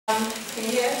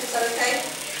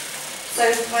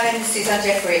So my name is Suzanne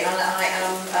and I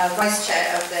am Vice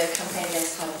Chair of the Campaign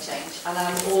Against Climate Change, and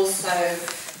I'm also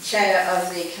Chair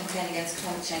of the Campaign Against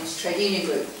Climate Change Trade Union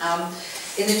Group.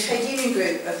 In the Trade Union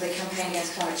Group of the Campaign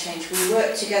Against Climate Change, we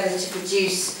work together to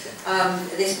produce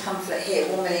this pamphlet here,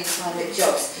 1 Million Climate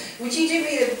Jobs. Would you do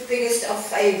me the biggest of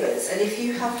favours, and if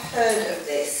you have heard of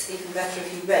this, even better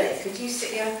if you read it, could you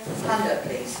stick your hand up,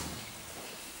 please?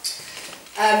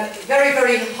 Very,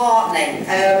 very heartening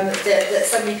that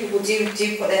so many people do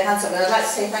put their hands up. And I'd like to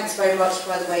say thanks very much,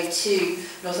 by the way, to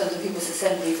Northampton People's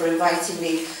Assembly for inviting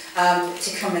me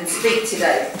to come and speak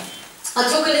today.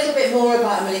 I'll talk a little bit more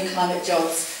about 1 Million Climate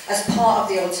Jobs as part of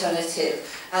the alternative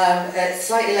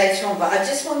slightly later on, but I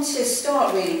just want to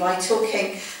start really by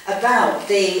talking about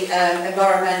the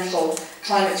environmental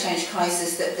climate change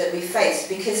crisis that we face,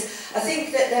 because I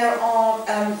think that there are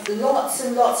lots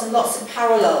and lots and lots of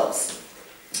parallels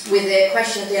with the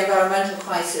question of the environmental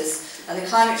crisis and the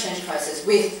climate change crisis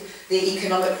with the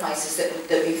economic crisis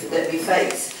that we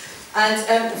face.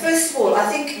 And first of all,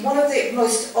 I think one of the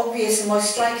most obvious and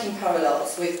most striking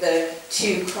parallels with the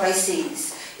two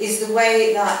crises is the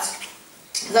way that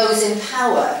those in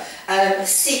power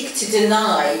seek to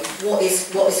deny what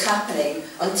is happening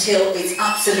until it's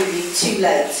absolutely too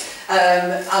late.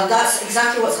 And that's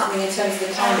exactly what's happening in terms of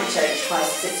the climate change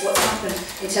crisis. It's what's happened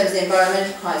in terms of the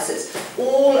environmental crisis.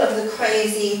 All of the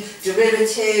crazy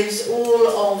derivatives, all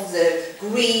of the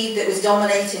greed that was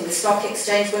dominating the stock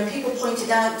exchange, when people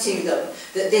pointed out to them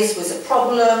that this was a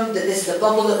problem, that this is a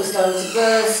bubble that was going to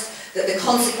burst, that the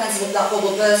consequences of that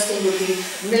bubble bursting would be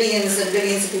millions and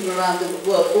millions of people around the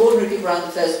world, ordinary people around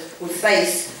the world, would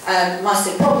face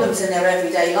massive problems in their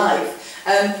everyday life.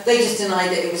 They just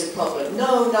denied that it was a problem.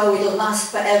 No, it'll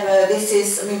last forever. This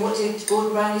is, I mean, what did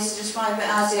Gordon Brown used to describe it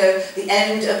as? You know, the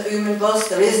end of boom and bust.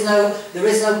 There is no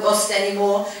bust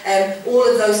anymore. All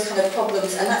of those kind of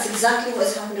problems, and that's exactly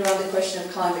what's happened around the question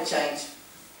of climate change.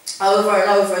 Over and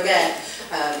over again,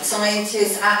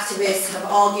 scientists, activists have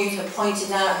argued, have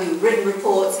pointed out, who've written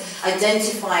reports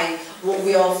identifying what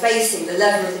we are facing, the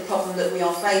level of the problem that we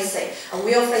are facing. And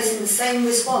we are facing the same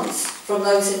response from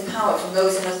those in power, from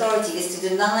those in authority, is to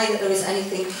deny that there is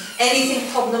anything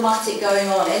problematic going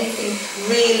on, anything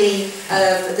really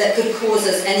that could cause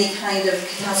us any kind of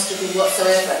catastrophe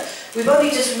whatsoever. We've only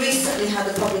just recently had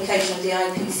the publication of the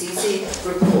IPCC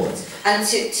report, and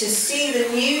to see the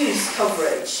news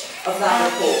coverage of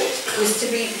that report was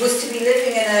to be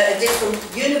living in a different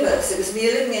universe. It was to be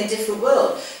living in a different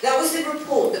world. That was the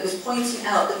report that was pointing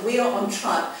out that we are on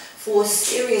track for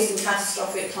serious and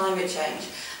catastrophic climate change.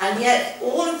 And yet,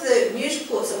 all of the news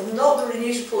reports, or not the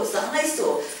news reports that I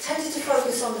saw, tended to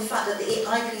focus on the fact that the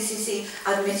IPCC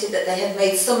admitted that they had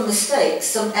made some mistakes,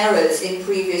 some errors in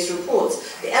previous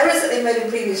reports. The errors that they made in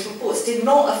previous reports did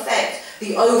not affect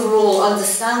the overall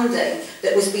understanding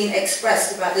that was being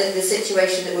expressed about the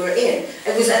situation that we were in.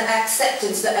 It was an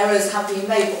acceptance that errors have been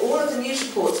made, but all of the news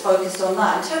reports focused on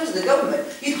that. In terms of the government,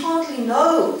 you'd hardly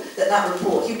know that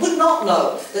report, you would not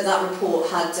know that report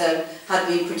had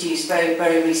been produced very,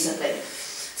 very recently.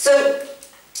 So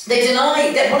they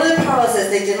deny that one of the parallels is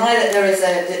they deny that there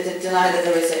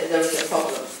is a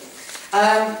problem.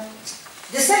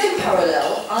 The second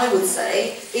parallel, I would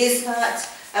say, is that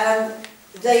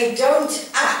they don't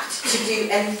act to do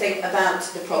anything about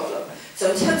the problem.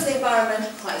 So in terms of the environmental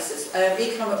crisis,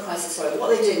 economic crisis, sorry,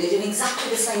 what they're doing exactly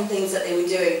the same things that they were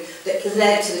doing that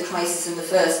led to the crisis in the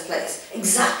first place.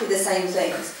 Exactly the same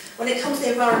things. When it comes to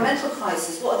the environmental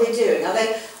crisis, what are they doing? Are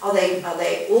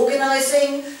they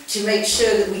organising to make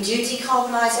sure that we do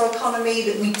decarbonise our economy,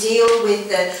 that we deal with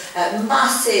the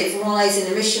massive rise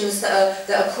in emissions that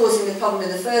are causing the problem in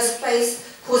the first place,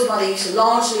 caused by the use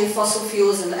largely of fossil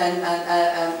fuels and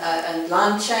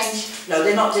land change? No,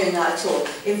 they're not doing that at all.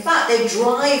 In fact, they're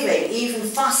driving even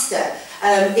faster,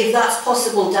 if that's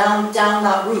possible, down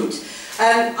that route.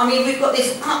 I mean, we've got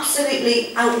this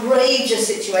absolutely outrageous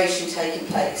situation taking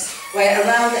place, where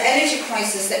around the energy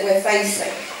crisis that we're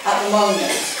facing at the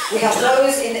moment, we have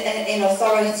those in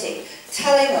authority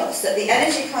telling us that the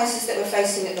energy crisis that we're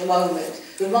facing at the moment,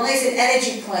 the rise in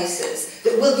energy prices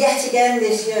that will yet again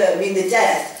this year mean the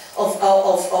death of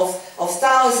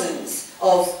thousands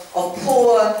of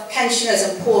poor pensioners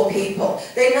and poor people.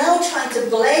 They're now trying to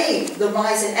blame the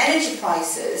rise in energy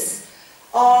prices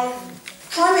on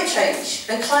climate change.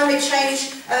 And climate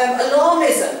change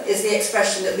alarmism is the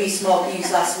expression that Rees-Mogg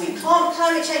used last week.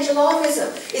 Climate change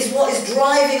alarmism is what is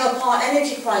driving up our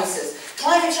energy prices.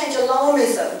 Climate change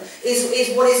alarmism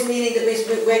is what is meaning that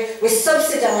we're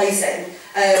subsidising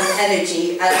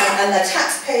energy and the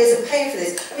taxpayers are paying for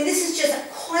this. I mean, this is just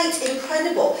quite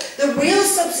incredible. The real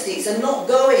subsidies are not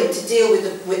going to deal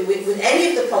with any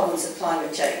of the problems of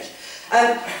climate change.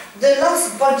 The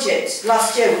last budget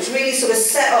last year, which really sort of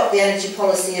set up the energy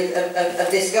policy of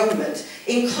this government,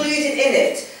 included in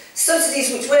it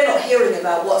subsidies which we're not hearing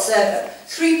about whatsoever.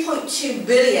 3.2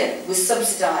 billion was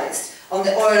subsidised on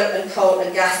the oil and coal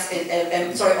and gas,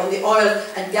 on the oil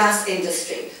and gas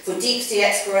industry for deep sea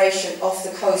exploration off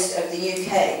the coast of the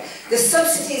UK. The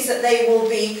subsidies that they will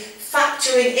be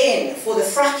factoring in for the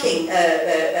fracking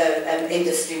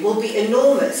industry will be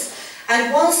enormous.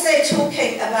 And whilst they're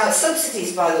talking about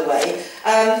subsidies, by the way,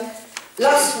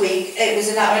 last week it was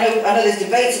announced. I know there's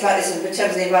debates about this in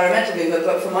terms of the environmental movement,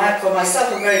 but for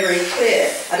myself, I'm very, very clear.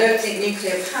 I don't think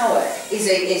nuclear power is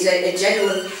a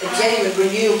genuine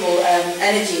renewable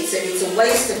energy. It's a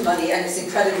waste of money, and it's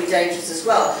incredibly dangerous as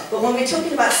well. But when we're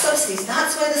talking about subsidies,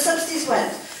 that's where the subsidies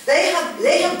went. They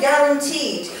have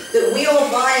guaranteed that we are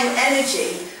buying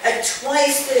energy at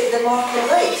twice the market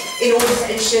rate in order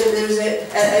to ensure that there is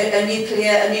a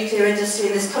nuclear industry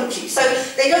in this country. So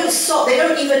they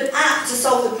don't even act to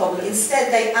solve the problem. Instead,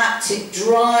 they act to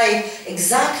drive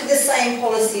exactly the same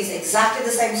policies, exactly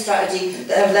the same strategy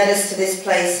that have led us to this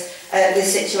place,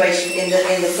 this situation in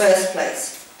the first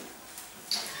place.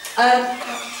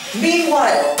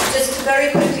 Meanwhile, just to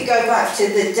very quickly go back to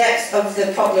the depth of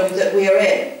the problem that we are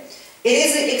in, it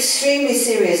is an extremely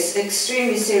serious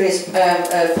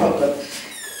problem.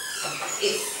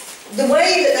 The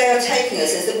way that they are taking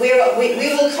us is that we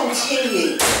will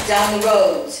continue down the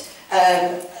road,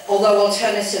 although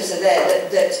alternatives are there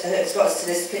that has got us to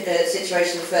this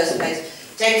situation in the first place.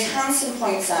 James Hansen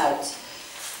points out,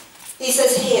 he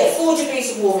says here, 4 degrees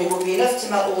of warming would be enough to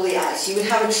melt all the ice. You would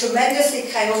have a tremendously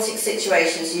chaotic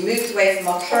situation as you moved away from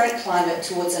our current climate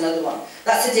towards another one.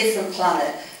 That's a different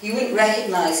planet. You wouldn't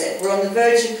recognise it. We're on the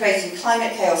verge of creating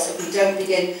climate chaos if we don't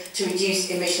begin to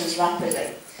reduce emissions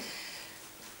rapidly.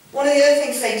 One of the other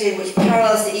things they do, which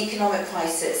parallels the economic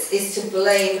crisis, is to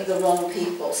blame the wrong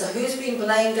people. So who's being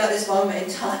blamed at this moment in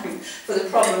time for the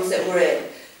problems that we're in?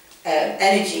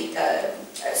 Energy,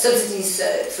 subsidies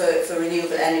for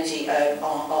renewable energy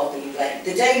are being blamed.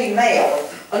 The Daily Mail,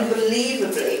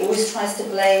 unbelievably, always tries to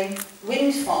blame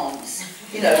wind farms.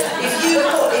 You know, if you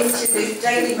put into the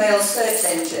Daily Mail search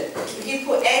engine, if you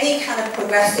put any kind of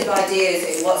progressive ideas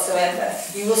in whatsoever,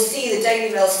 you will see the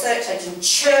Daily Mail search engine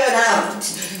churn out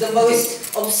the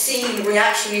most obscene,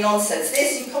 reactionary nonsense.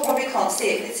 This, you probably can't see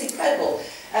it, but it's incredible.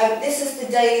 This is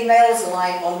the Daily Mail's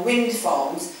line on wind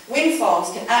farms. Wind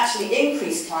farms can actually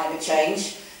increase climate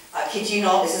change. I kid you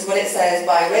not, this is what it says,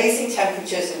 by raising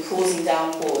temperatures and causing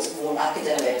downpours, warn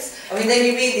academics. I mean, then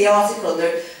you read the article,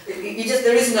 there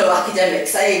is no academic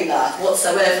saying that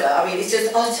whatsoever. I mean, it's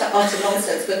just utter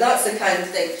nonsense, but that's the kind of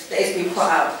thing that is being put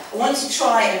out. I want to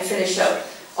try and finish up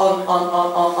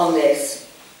on this.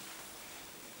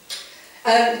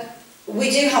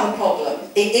 We do have a problem.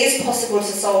 It is possible to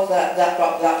solve that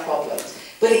problem.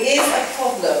 But it is a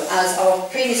problem, as our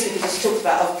previous speaker just talked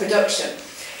about, of production.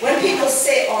 When people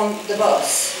sit on the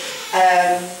bus,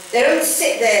 they don't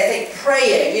sit there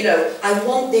praying, you know, I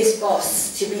want this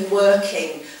bus to be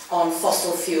working on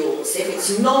fossil fuels. If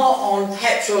it's not on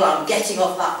petrol, I'm getting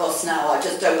off that bus now. I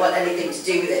just don't want anything to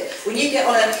do with it. When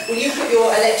you put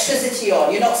your electricity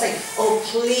on, you're not saying, oh,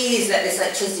 please let this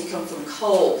electricity come from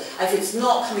coal. If it's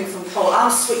not coming from coal,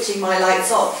 I'm switching my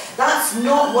lights off. That's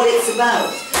not what it's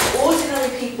about. Ordinary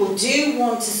people do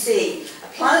want to see a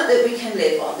planet that we can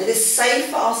live on, that is safe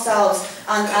for ourselves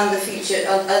and the future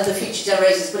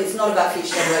generations. But it's not about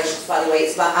future generations, by the way.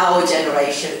 It's about our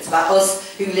generation. It's about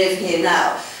us who live here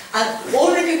now. And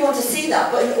ordinary people want to see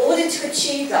that, but in order to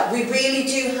achieve that, we really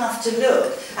do have to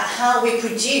look at how we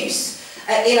produce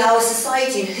in our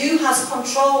society and who has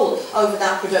control over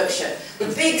that production. The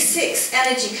big 6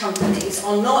 energy companies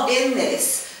are not in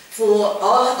this for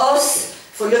us,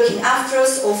 for looking after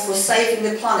us, or for saving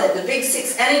the planet. The big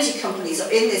 6 energy companies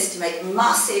are in this to make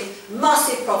massive,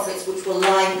 massive profits which will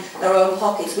line their own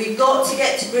pockets. We've got to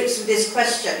get to grips with this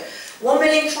question. 1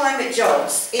 million climate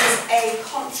jobs is a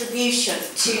contribution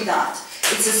to that.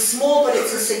 It's a small, but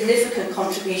it's a significant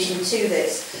contribution to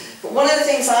this. But one of the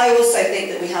things I also think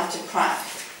that we have to crack,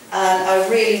 and I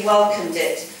really welcomed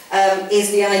it, is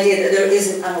the idea that there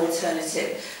isn't an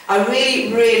alternative. I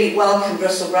really, really welcomed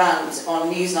Russell Brand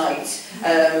on Newsnight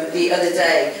the other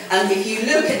day. And if you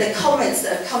look at the comments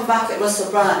that have come back at Russell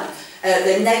Brand,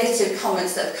 the negative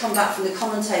comments that have come back from the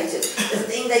commentators, the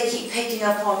thing they keep picking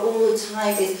up on all the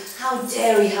time is how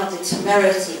dare he have the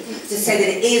temerity to say that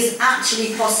it is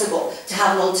actually possible to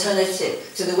have an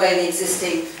alternative to the way the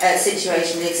existing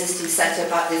situation, the existing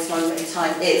setup at this moment in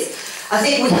time is. I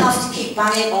think we have to keep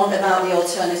banging on about the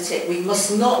alternative. We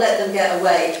must not let them get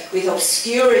away with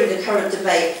obscuring the current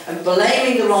debate and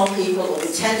blaming the wrong people or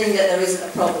pretending that there isn't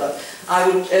a problem. I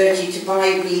would urge you to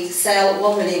buy, read, sell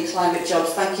 1 million climate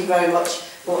jobs. Thank you very much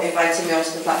for inviting me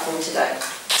onto the platform today.